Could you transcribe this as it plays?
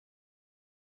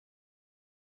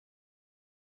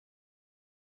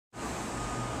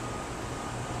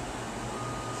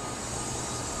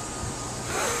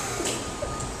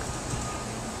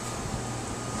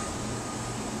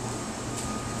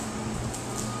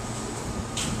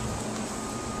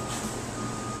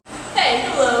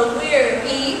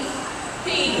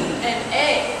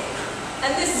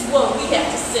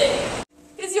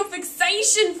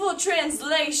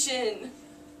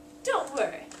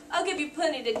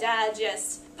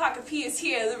Digest. Pocket P is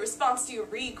here, the response to your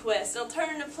request.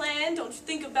 Alternative plan, don't you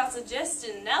think about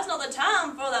suggesting. Now's not the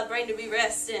time for that brain to be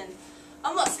resting.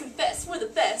 I must confess, we're the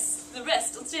best. The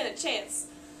rest don't stand a chance.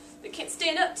 They can't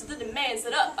stand up to the demands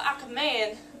that up I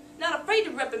command. Not afraid to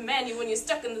reprimand you when you're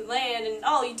stuck in the land and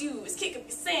all you do is kick up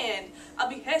your sand.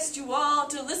 I behest you all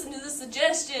to listen to this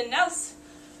suggestion. Now,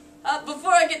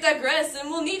 before I get digressing,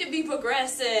 we'll need to be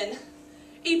progressing.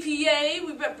 EPA,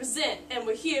 we represent, and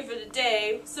we're here for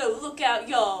today. So look out,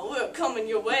 y'all, we're coming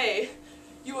your way.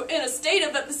 You were in a state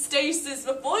of epistasis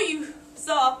before you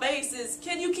saw our faces.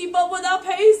 Can you keep up with our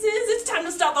paces? It's time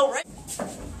to stop the race.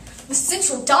 The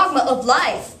central dogma of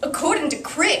life, according to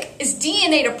Crick, is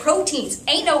DNA to proteins.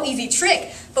 Ain't no easy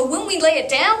trick. But when we lay it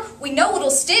down, we know it'll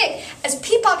stick. As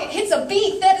P-Pocket hits a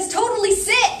beat that is totally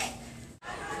sick.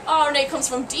 RNA comes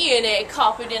from DNA,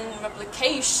 copied in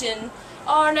replication.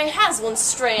 RNA has one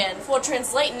strand for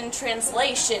translating and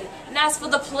translation. And as for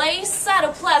the place,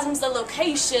 cytoplasm's the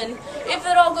location. If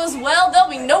it all goes well, there'll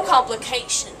be no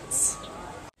complications.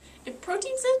 If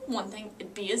proteins is one thing,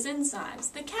 it'd be as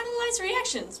enzymes. They catalyze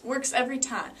reactions, works every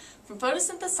time. From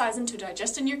photosynthesizing to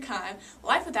digesting your chyme,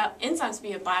 life without enzymes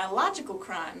be a biological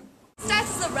crime.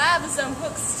 Starts as a ribosome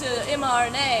hooks to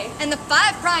mRNA. And the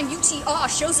 5' UTR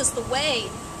shows us the way.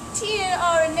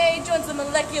 tRNA joins the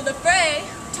molecular fray.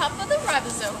 Top of the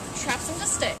ribosome, traps them to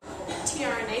stay.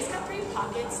 tRNA's got 3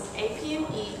 pockets, A, P,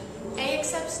 and E. A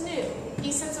accepts new,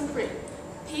 E sets them free.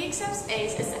 P accepts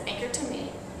A's as the anchor to me.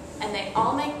 And they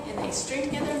all they string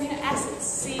together amino acids,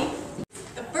 see?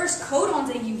 The first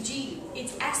codon's AUG.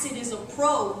 Its acid is a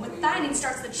pro. Methionine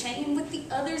starts the chain with the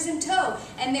others in tow.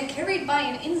 And they're carried by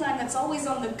an enzyme that's always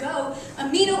on the go.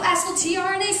 Amino acyl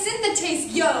tRNA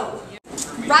synthetase, yo!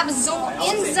 Ribosomal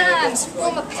enzymes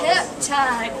form a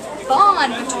peptide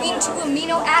bond between 2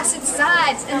 amino acid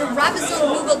sides, and the ribosome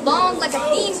move along like a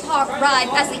theme park ride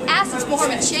as the acids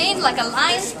form a chain like a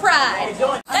lion's pride.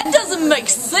 That doesn't make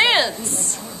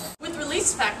sense! With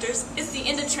release factors, it's the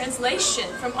end of translation.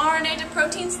 From RNA to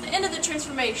proteins, the end of the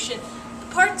transformation.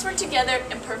 The parts work together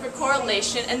in perfect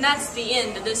correlation, and that's the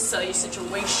end of this cellular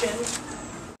situation.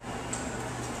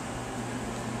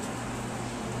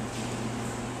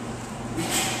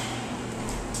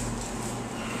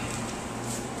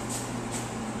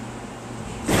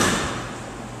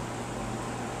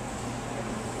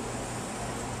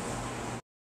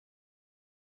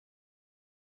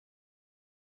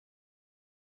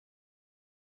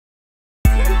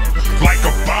 Like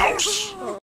a boss.